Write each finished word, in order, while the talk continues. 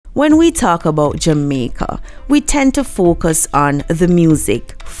When we talk about Jamaica, we tend to focus on the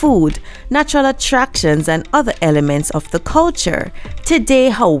music, food, natural attractions, and other elements of the culture. Today,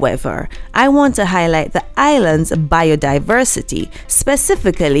 however, I want to highlight the island's biodiversity,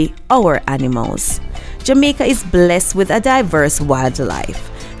 specifically our animals. Jamaica is blessed with a diverse wildlife.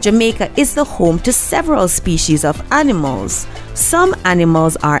 Jamaica is the home to several species of animals. Some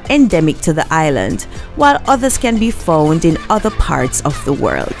animals are endemic to the island, while others can be found in other parts of the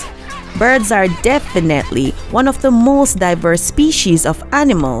world. Birds are definitely one of the most diverse species of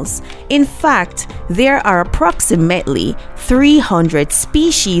animals. In fact, there are approximately 300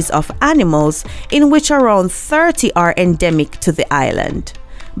 species of animals, in which around 30 are endemic to the island.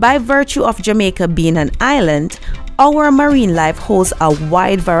 By virtue of Jamaica being an island, our marine life holds a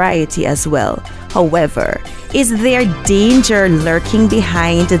wide variety as well. However, is there danger lurking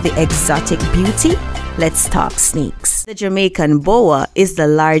behind the exotic beauty? Let's talk snakes. The Jamaican Boa is the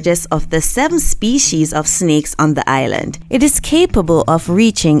largest of the 7 species of snakes on the island. It is capable of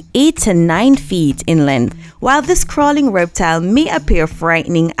reaching 8 to 9 feet in length. While this crawling reptile may appear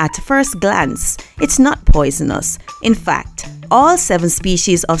frightening at first glance, it's not poisonous. In fact, all 7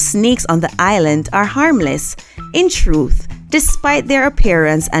 species of snakes on the island are harmless. In truth, despite their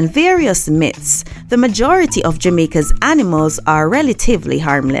appearance and various myths, the majority of Jamaica's animals are relatively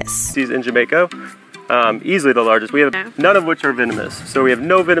harmless. In Jamaica, easily the largest. We have none of which are venomous. So we have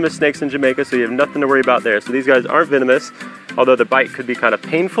no venomous snakes in Jamaica, so you have nothing to worry about there. So these guys aren't venomous, although the bite could be kind of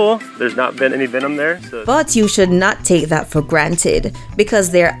painful. There's not been any venom there. But you should not take that for granted,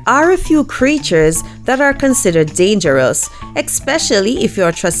 because there are a few creatures that are considered dangerous, especially if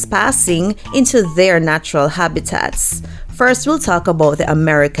you're trespassing into their natural habitats. First, we'll talk about the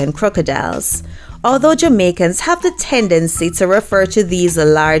American crocodiles. Although Jamaicans have the tendency to refer to these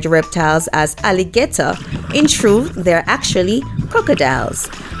large reptiles as alligator, in truth, they're actually crocodiles.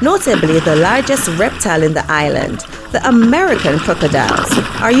 Notably, the largest reptile in the island, the American crocodiles,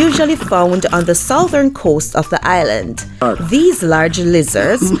 are usually found on the southern coast of the island. These large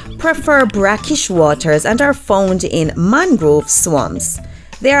lizards prefer brackish waters and are found in mangrove swamps.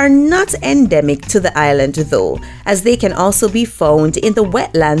 They are not endemic to the island though, as they can also be found in the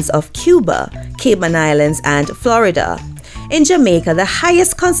wetlands of Cuba, Cayman Islands, and Florida. In Jamaica, the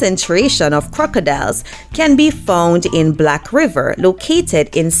highest concentration of crocodiles can be found in Black River, located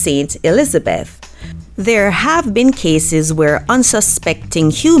in St. Elizabeth. There have been cases where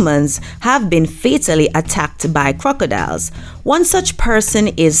unsuspecting humans have been fatally attacked by crocodiles. One such person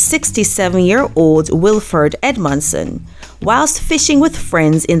is 67-year-old Wilford Edmondson. Whilst fishing with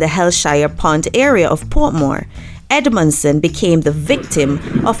friends in the Hellshire Pond area of Portmore, Edmondson became the victim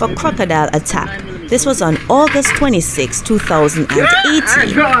of a crocodile attack. This was on August 26, 2018.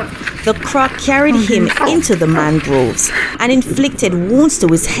 The croc carried him into the mangroves and inflicted wounds to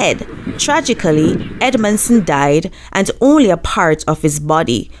his head. Tragically, Edmondson died and only a part of his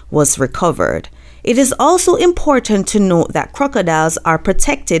body was recovered. It is also important to note that crocodiles are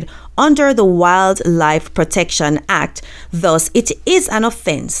protected under the Wildlife Protection Act. Thus, it is an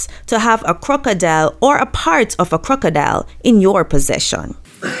offense to have a crocodile or a part of a crocodile in your possession.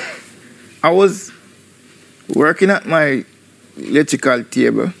 I was working at my electrical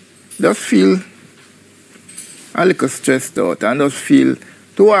table, just feel a little stressed out and just feel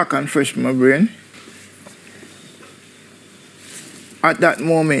to work and fresh my brain. At that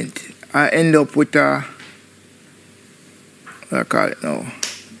moment, I end up with a, what I call it now,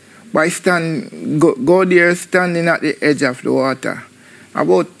 by go there standing at the edge of the water,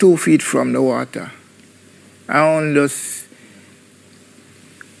 about 2 feet from the water. I only just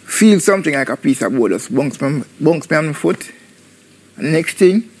feel something like a piece of wood just bounce me on my foot. And the next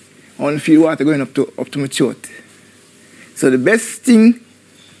thing, I only feel water going up to my throat. So the best thing,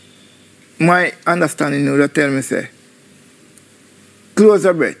 my understanding would tell me, say, close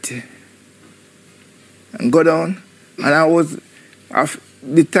your breath and go down. And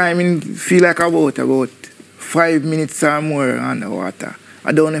the timing feel like about 5 minutes or more underwater.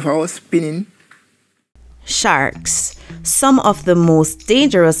 I don't know if I was spinning. Sharks. Some of the most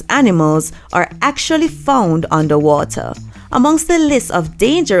dangerous animals are actually found underwater. Amongst the list of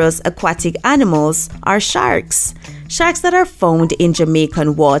dangerous aquatic animals are sharks. Sharks that are found in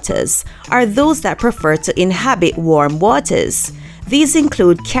Jamaican waters are those that prefer to inhabit warm waters. These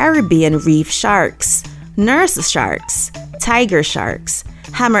include Caribbean reef sharks, nurse sharks, tiger sharks,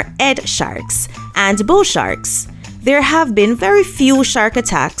 hammerhead sharks, and bull sharks. There have been very few shark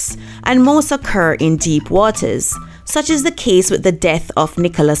attacks, and most occur in deep waters. Such is the case with the death of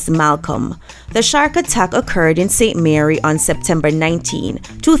Nicholas Malcolm. The shark attack occurred in St. Mary on September 19,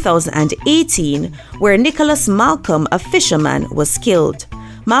 2018, where Nicholas Malcolm, a fisherman, was killed.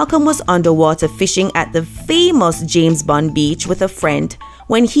 Malcolm was underwater fishing at the famous James Bond beach with a friend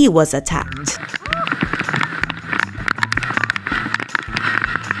when he was attacked.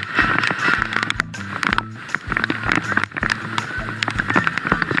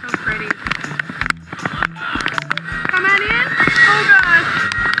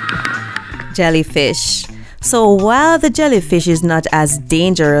 Jellyfish. So while the jellyfish is not as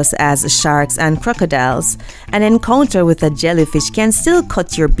dangerous as sharks and crocodiles, an encounter with a jellyfish can still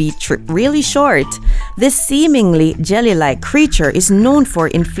cut your beach trip really short. This seemingly jelly-like creature is known for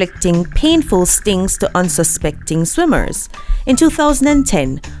inflicting painful stings to unsuspecting swimmers. In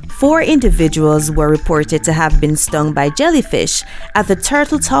 2010, 4 individuals were reported to have been stung by jellyfish at the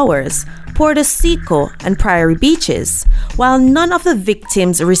Turtle Towers, Puerto Seco, and Prairie Beaches. While none of the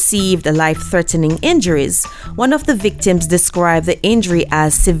victims received life-threatening injuries, one of the victims described the injury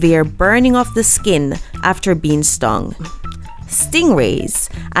as severe burning of the skin after being stung. Stingrays.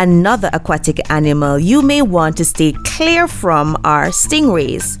 Another aquatic animal you may want to stay clear from are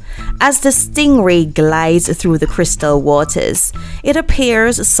stingrays. As the stingray glides through the crystal waters, it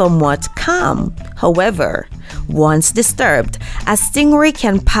appears somewhat calm. However, once disturbed, a stingray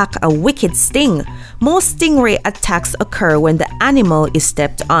can pack a wicked sting. Most stingray attacks occur when the animal is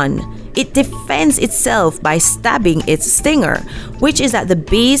stepped on. It defends itself by stabbing its stinger, which is at the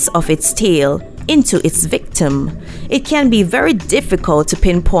base of its tail, into its victim. It can be very difficult to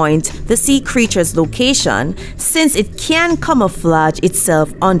pinpoint the sea creature's location since it can camouflage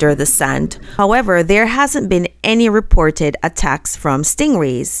itself under the sand. However, there hasn't been any reported attacks from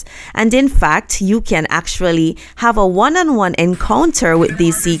stingrays. And in fact, you can actually have a one-on-one encounter with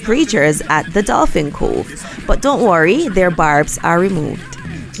these sea creatures at the Dolphin Cove. But don't worry, their barbs are removed.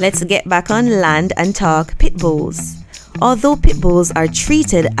 Let's get back on land and talk pit bulls. Although pit bulls are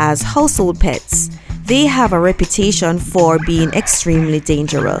treated as household pets, they have a reputation for being extremely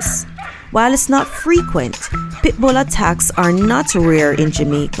dangerous. While it's not frequent, pit bull attacks are not rare in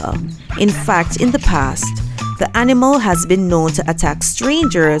Jamaica. In fact, in the past, the animal has been known to attack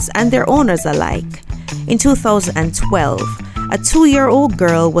strangers and their owners alike. In 2012, a 2-year-old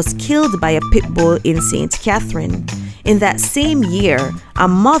girl was killed by a pit bull in St. Catherine. In that same year, a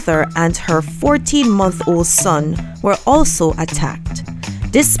mother and her 14-month-old son were also attacked.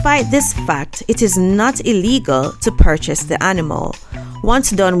 Despite this fact, it is not illegal to purchase the animal, once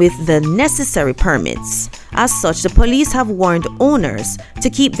done with the necessary permits. As such, the police have warned owners to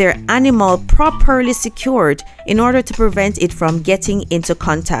keep their animal properly secured in order to prevent it from getting into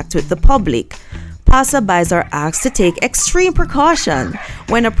contact with the public. Passerbys are asked to take extreme precaution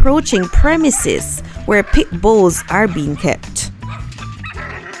when approaching premises where pit bulls are being kept.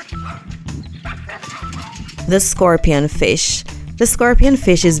 The scorpion fish. The scorpion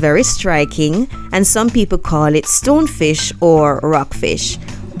fish is very striking, and some people call it stonefish or rockfish.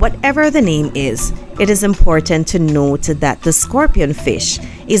 Whatever the name is, it is important to note that the scorpion fish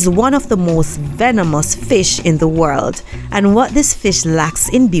is one of the most venomous fish in the world, and what this fish lacks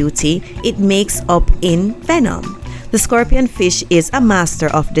in beauty, it makes up in venom. The scorpion fish is a master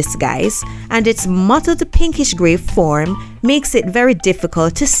of disguise, and its mottled pinkish-gray form makes it very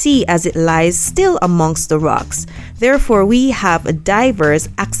difficult to see as it lies still amongst the rocks. Therefore, we have divers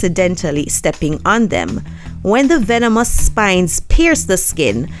accidentally stepping on them. When the venomous spines pierce the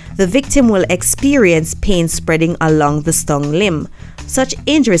skin, the victim will experience pain spreading along the stung limb. Such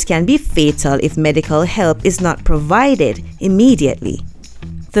injuries can be fatal if medical help is not provided immediately.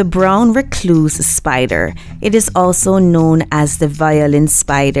 The brown recluse spider. It is also known as the violin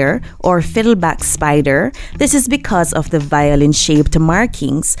spider or fiddleback spider. This is because of the violin-shaped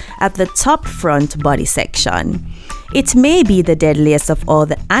markings at the top front body section. It may be the deadliest of all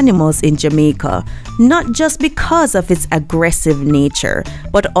the animals in Jamaica, not just because of its aggressive nature,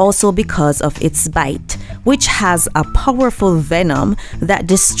 but also because of its bite, which has a powerful venom that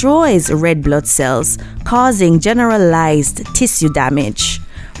destroys red blood cells, causing generalized tissue damage.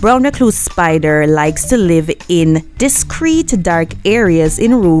 Brown recluse spider likes to live in discreet dark areas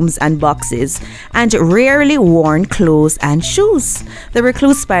in rooms and boxes and rarely worn clothes and shoes. The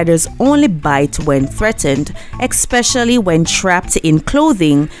recluse spiders only bite when threatened, especially when trapped in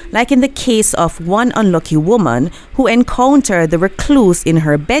clothing, like in the case of one unlucky woman who encountered the recluse in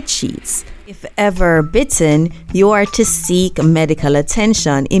her bed sheets. If ever bitten, you are to seek medical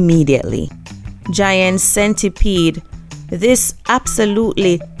attention immediately. Giant centipede. This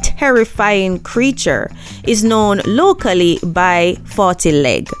absolutely terrifying creature is known locally by 40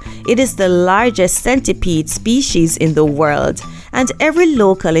 leg. It is the largest centipede species in the world, and every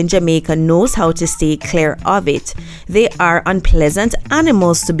local in Jamaica knows how to stay clear of it. They are unpleasant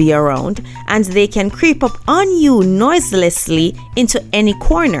animals to be around, and they can creep up on you noiselessly into any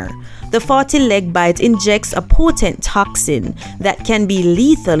corner. The 40-leg bite injects a potent toxin that can be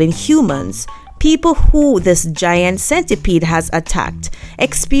lethal in humans. People who this giant centipede has attacked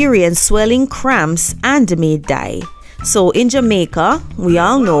experience swelling, cramps, and may die. So in Jamaica, we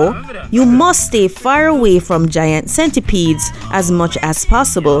all know, you must stay far away from giant centipedes as much as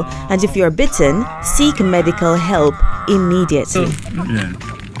possible, and if you're bitten, seek medical help immediately.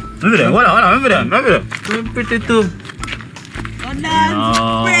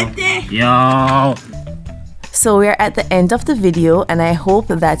 So we're at the end of the video, and I hope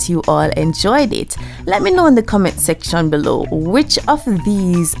that you all enjoyed it. Let me know in the comment section below, which of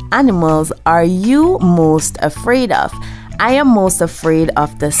these animals are you most afraid of? I am most afraid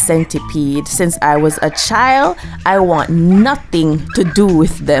of the centipede. Since I was a child, I want nothing to do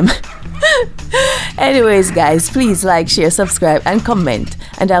with them. Anyways guys, please like, share, subscribe, and comment,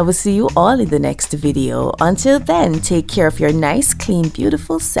 and I will see you all in the next video. Until then, take care of your nice, clean,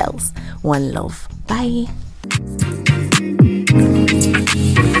 beautiful selves. One love. Bye.